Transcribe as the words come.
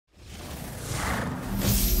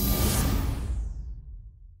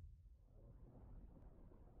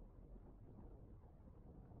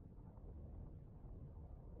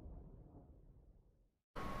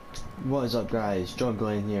What is up guys, John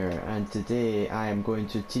Glenn here, and today I am going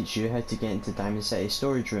to teach you how to get into Diamond City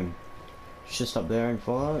storage room. It's just up there and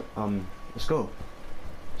follow it. Let's go.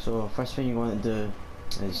 So first thing you want to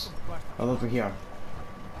do is over here.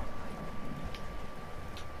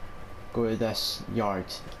 Go to this yard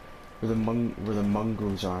where the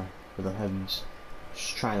mongrels are, where the hounds.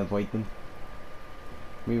 Just try and avoid them.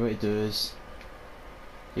 What you want to do is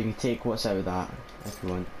you can take what's out of that if you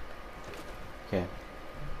want. Okay.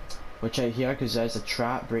 Watch out here because there's a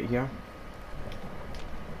trap right here.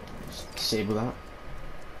 Just disable that.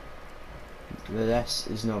 This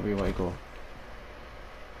is not where you want to go.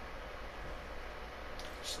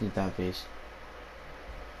 Just need that base.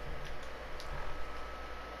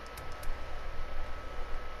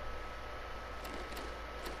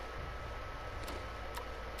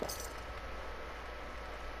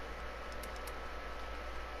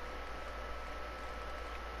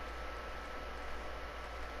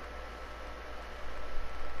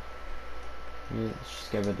 Yeah, let's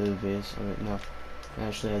just get rid of the vase. Oh wait, no.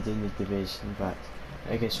 Actually I do need the vase, in fact.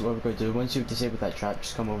 Okay, so what we're going to do, once you've disabled that trap,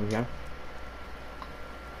 just come over here.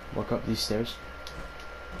 Walk up these stairs.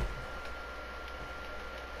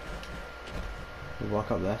 You walk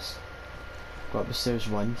up this. Go up the stairs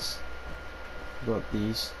once. Go up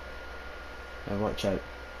these. Now watch out.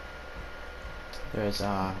 There's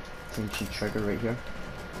a tension trigger right here.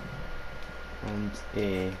 And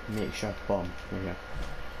a makeshift bomb right here.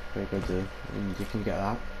 Very good, do, and you can get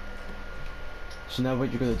that. So now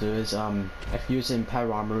what you're going to do is, if you're using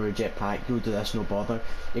power armor or jetpack, you'll do this no bother.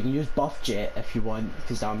 You can use buff jet if you want,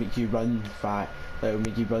 because that'll make you run that'll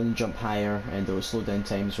make you run and jump higher, and it'll slow down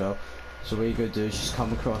time as well. So what you're going to do is just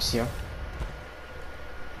come across here,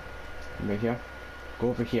 right here, go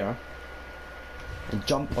over here, and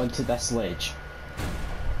jump onto this ledge.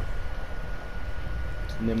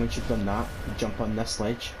 And then once you've done that, you jump on this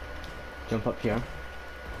ledge, jump up here,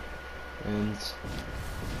 and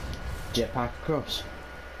jetpack across.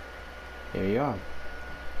 There you are.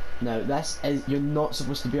 Now this is, you're not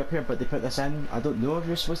supposed to be up here, but they put this in. I don't know if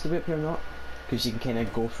you're supposed to be up here or not, because you can kind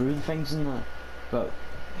of go through the things and that. But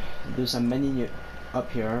there's a mini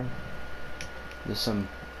up here. There's some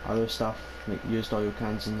other stuff like used oil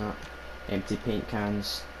cans and that, empty paint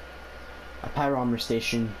cans, a power armor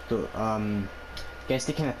station. Guess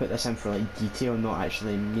they kind of put this in for like detail, not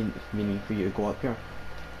actually meaning for you to go up here.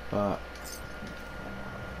 But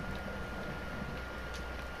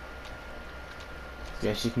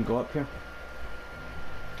yes, you can go up here.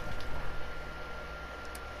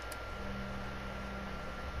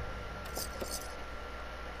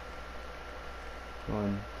 Come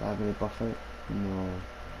on, do I have any buff out? No.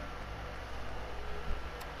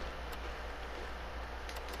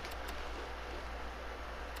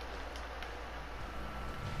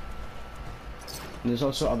 And there's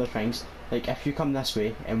also other things, like if you come this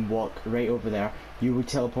way and walk right over there, you will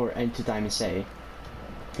teleport into Diamond City,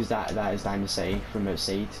 because that is Diamond City from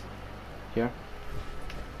outside here.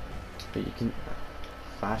 But you can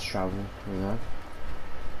fast travel right there.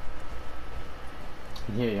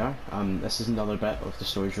 And here you are. This is another bit of the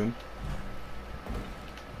storage room.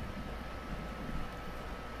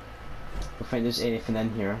 We'll find there's anything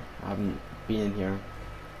in here. I haven't been in here.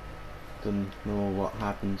 Don't know what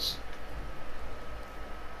happens.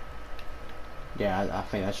 Yeah, I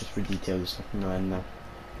think that's just for detail. There's nothing in there.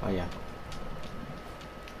 Oh yeah.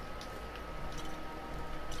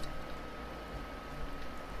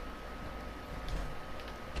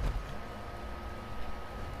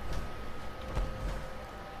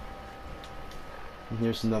 And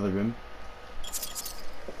here's another room.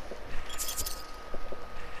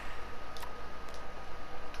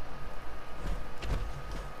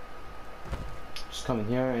 Just come in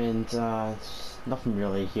here and there's nothing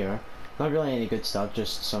really here. Not really any good stuff,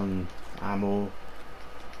 just some ammo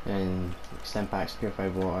and extend packs,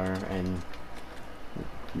 purified water, and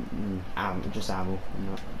just ammo.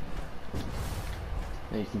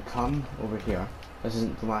 Now you can come over here. This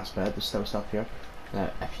isn't the last bit, there's still stuff here.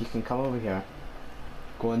 Now if you can come over here,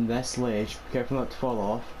 go on this ledge, be careful not to fall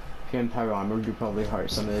off. If you're in power armor, you'll probably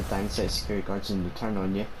hurt some of the Diamond City security guards and they'll turn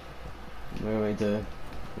on you. What we're going to do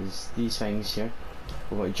is these things here.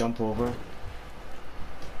 We're going to jump over.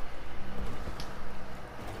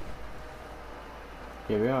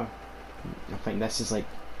 Here we are. I think this is like,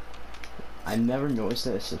 I never noticed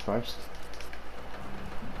this at first,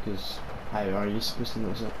 because how are you supposed to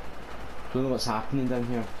notice it? Don't know what's happening down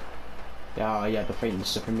here. Yeah, oh yeah, they're fighting the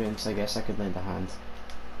super mutants. I guess I could lend a hand.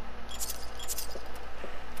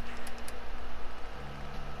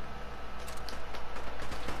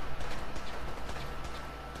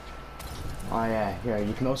 Oh yeah, here,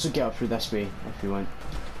 you can also get up through this way if you want.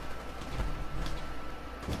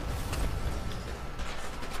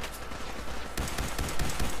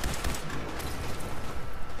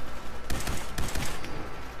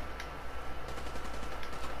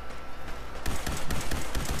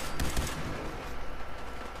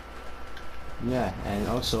 yeah, and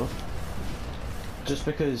also, just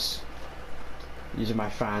because these are my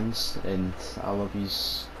fans and I love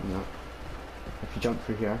these, you know, if you jump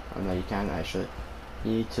through here, oh no you can't actually,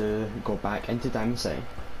 you need to go back into Diamond City.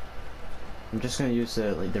 I'm just gonna use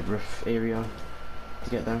the roof area to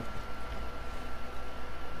get there.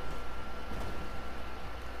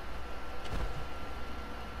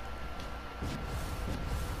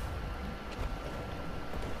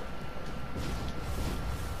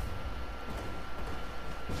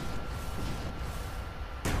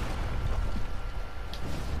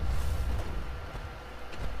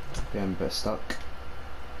 Yeah, I'm a bit stuck.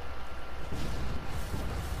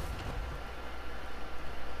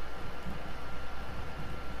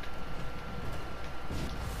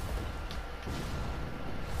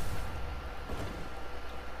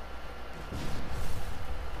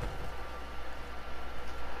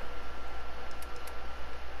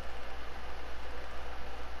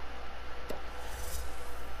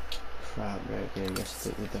 Crap, right, okay, I guess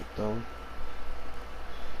take the deck down.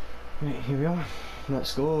 Right, here we are.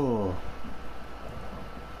 Let's go.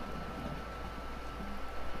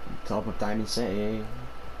 Top of Diamond City.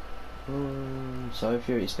 Oh, sorry if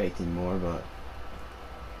you're expecting more, but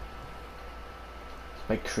it's a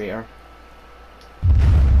big crater. Here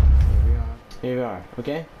we are. Here we are,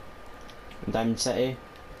 okay? In Diamond City.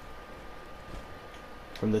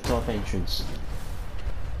 From the top entrance.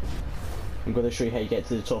 I'm going to show you how you get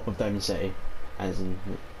to the top of Diamond City. As in,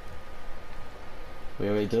 we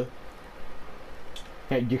already do.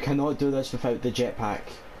 Yeah, you cannot do this without the jetpack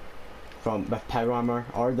with power armor,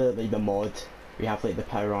 or the mod. We have like the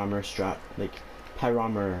power armor strap, power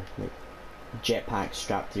armor jetpack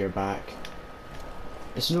strapped to your back.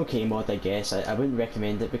 It's an okay mod, I guess. I wouldn't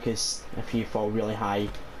recommend it because if you fall really high, you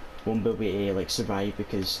won't be able to survive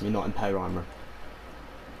because you're not in power armor.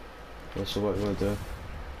 Okay, so what we're gonna do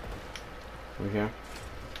over here.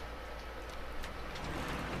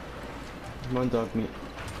 Come on, dog meat.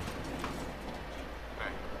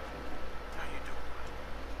 Hey, how you doing?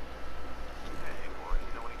 Hey, boy,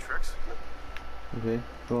 you know any tricks? Okay,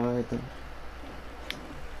 go ahead then.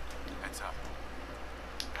 Heads up.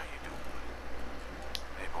 How you doing?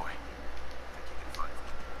 Hey, boy, think you can find me?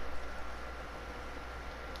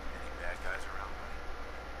 Any bad guys around,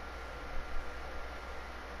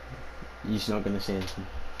 buddy? He's not gonna say anything.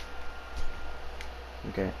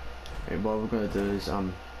 Okay. Right, what we're gonna do is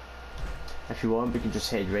if you want, we can just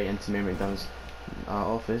head right into Mary McDonald's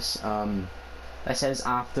office. This is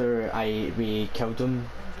after we killed him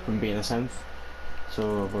from being a synth.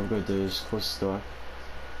 So what we're gonna do is close the door.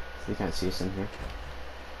 So they can't see us in here.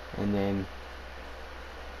 And then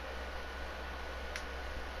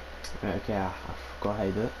right, okay, I forgot how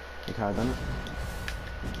to do it. Like how I done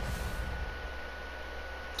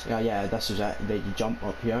it. Yeah, this is it. Then you jump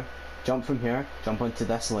up here. Jump from here, jump onto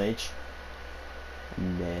this ledge.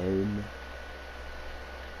 And then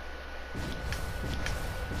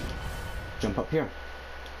jump up here.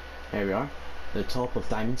 There we are, the top of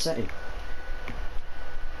Diamond City.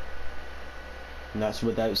 And that's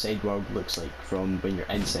what the outside world looks like from when you're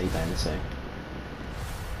inside Diamond City.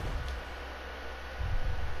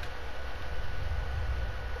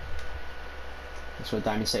 That's what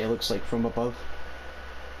Diamond City looks like from above.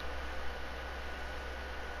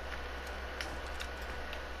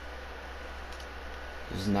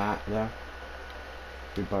 There's Nat there.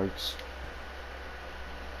 Two birds.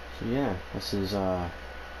 So yeah, this is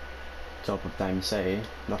top of Diamond City.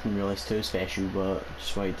 Nothing really too special, but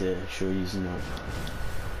just wanted to show you, you know.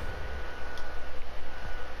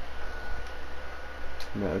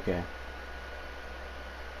 Right, okay.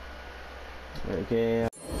 Right, okay.